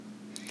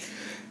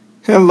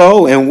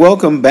Hello and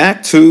welcome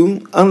back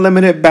to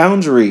Unlimited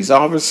Boundaries,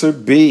 Officer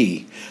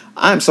B.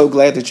 I'm so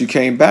glad that you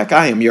came back.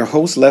 I am your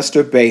host,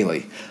 Lester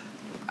Bailey.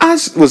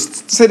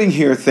 Was sitting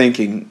here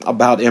thinking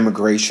about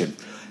immigration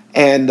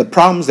and the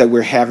problems that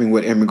we're having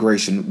with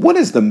immigration. What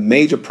is the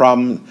major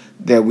problem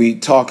that we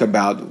talk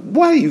about?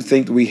 Why do you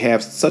think we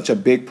have such a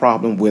big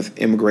problem with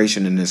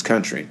immigration in this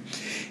country?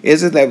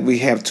 Is it that we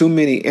have too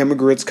many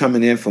immigrants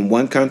coming in from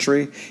one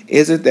country?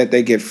 Is it that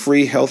they get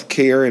free health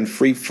care and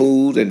free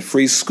food and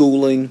free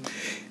schooling?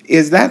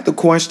 Is that the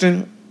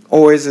question?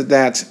 Or is it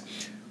that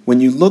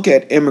when you look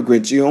at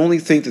immigrants, you only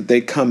think that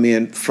they come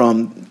in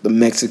from the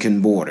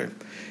Mexican border?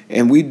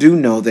 And we do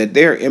know that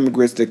there are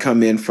immigrants that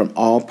come in from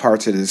all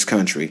parts of this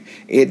country.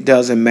 It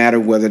doesn't matter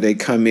whether they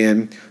come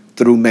in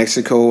through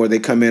Mexico or they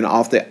come in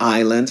off the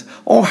island,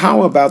 or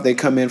how about they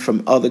come in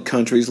from other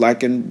countries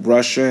like in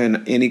Russia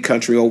and any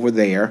country over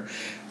there,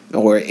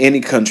 or any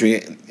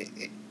country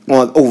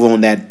over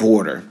on that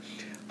border.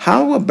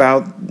 How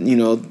about,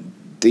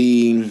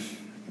 the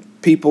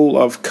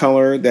people of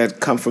color that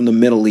come from the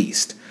Middle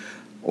East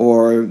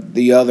or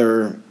the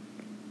other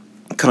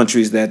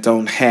countries that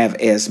don't have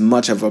as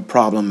much of a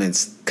problem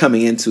as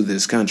coming into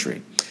this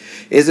country?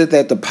 Is it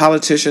that the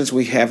politicians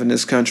we have in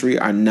this country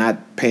are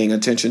not paying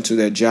attention to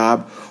their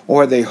job,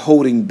 or are they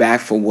holding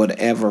back for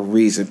whatever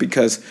reason?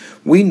 Because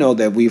we know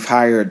that we've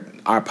hired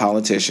our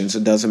politicians.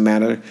 It doesn't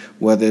matter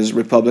whether it's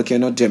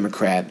Republican or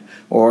Democrat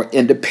or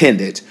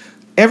independent.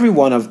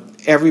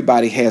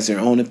 Everybody has their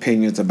own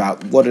opinions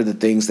about what are the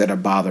things that are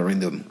bothering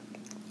them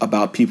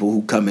about people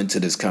who come into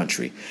this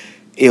country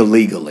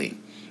illegally.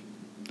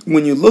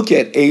 When you look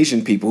at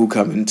Asian people who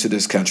come into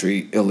this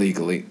country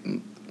illegally,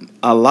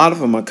 a lot of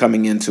them are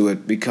coming into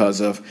it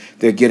because of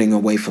they're getting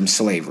away from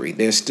slavery.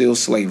 There's still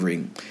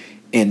slavery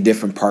in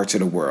different parts of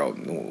the world,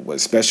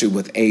 especially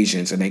with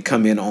Asians, and they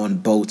come in on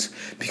boats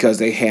because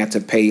they had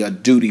to pay a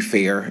duty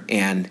fare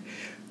and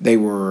they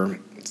were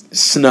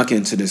snuck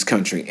into this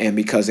country. And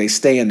because they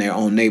stay in their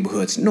own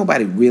neighborhoods,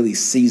 nobody really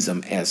sees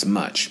them as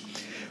much.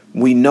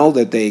 We know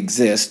that they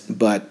exist,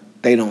 but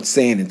they don't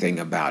say anything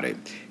about it.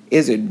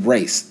 Is it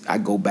race? I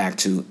go back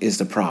to is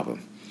the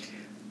problem.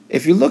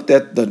 If you looked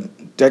at the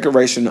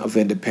Declaration of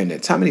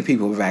Independence, how many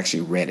people have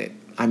actually read it?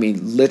 I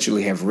mean,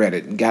 literally have read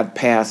it and got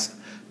past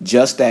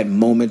just that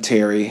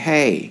momentary,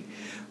 hey,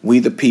 we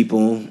the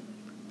people,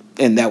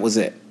 and that was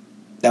it.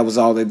 That was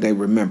all that they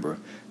remember.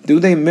 Do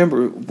they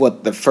remember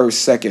what the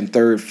first, second,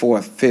 third,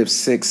 fourth, fifth,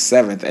 sixth,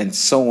 seventh, and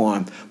so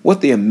on,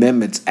 what the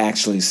amendments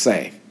actually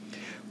say?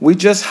 We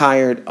just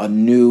hired a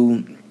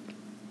new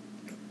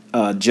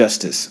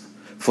justice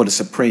for the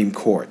Supreme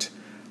Court.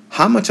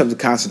 How much of the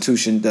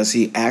Constitution does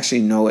he actually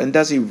know, and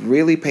does he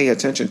really pay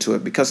attention to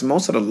it? Because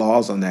most of the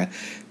laws on that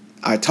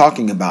are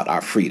talking about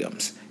our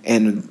freedoms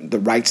and the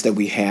rights that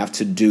we have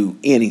to do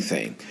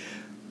anything.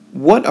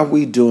 What are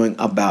we doing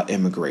about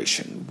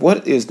immigration?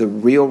 What is the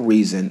real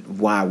reason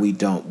why we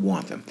don't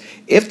want them?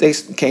 If they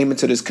came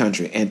into this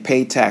country and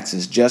paid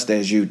taxes just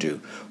as you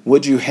do,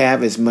 would you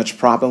have as much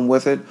problem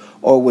with it,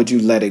 or would you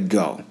let it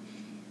go?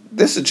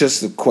 This is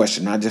just a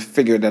question. I just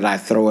figured that I'd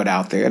throw it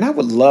out there, and I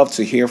would love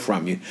to hear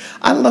from you.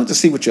 I'd love to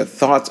see what your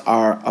thoughts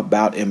are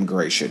about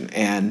immigration,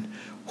 and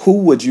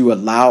who would you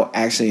allow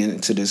actually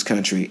into this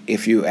country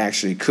if you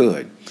actually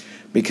could.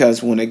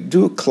 Because when they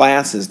do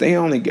classes, they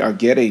only are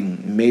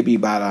getting maybe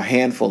about a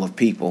handful of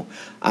people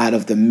out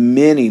of the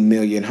many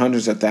million,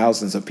 hundreds of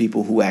thousands of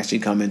people who actually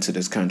come into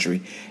this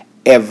country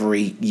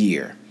every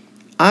year.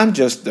 I'm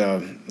just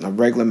a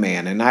regular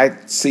man, and I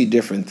see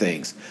different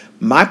things.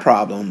 My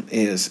problem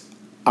is,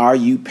 are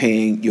you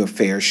paying your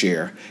fair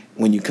share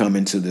when you come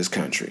into this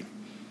country?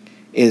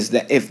 Is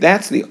that if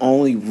that's the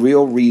only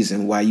real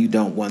reason why you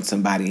don't want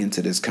somebody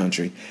into this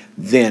country,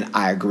 then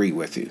I agree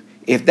with you.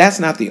 If that's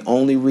not the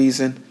only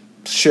reason,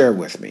 share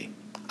with me.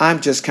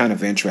 I'm just kind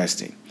of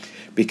interesting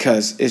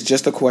because it's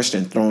just a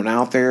question thrown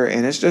out there,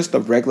 and it's just a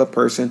regular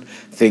person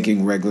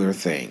thinking regular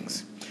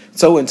things.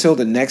 So until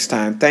the next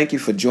time, thank you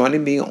for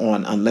joining me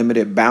on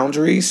Unlimited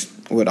Boundaries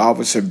with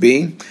Officer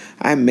B.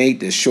 I made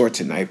this short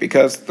tonight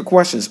because the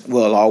questions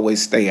will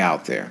always stay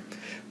out there.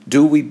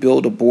 Do we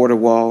build a border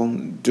wall?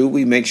 Do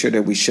we make sure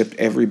that we ship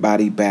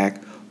everybody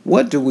back?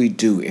 What do we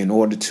do in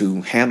order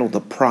to handle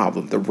the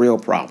problem, the real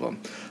problem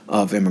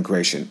of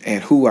immigration,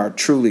 and who are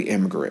truly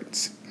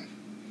immigrants?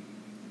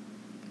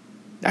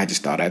 I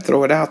just thought I'd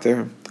throw it out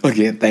there.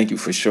 Again, thank you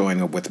for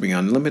showing up with me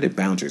on Unlimited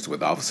Boundaries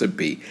with Officer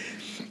B.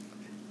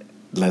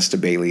 Lester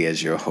Bailey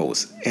as your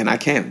host, and I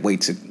can't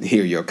wait to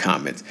hear your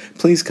comments.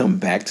 Please come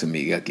back to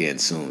me again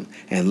soon,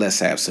 and let's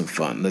have some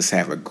fun. Let's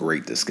have a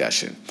great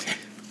discussion.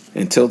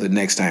 Until the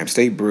next time,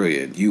 stay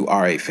brilliant. You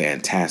are a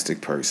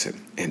fantastic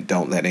person, and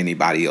don't let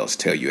anybody else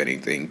tell you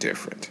anything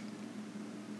different.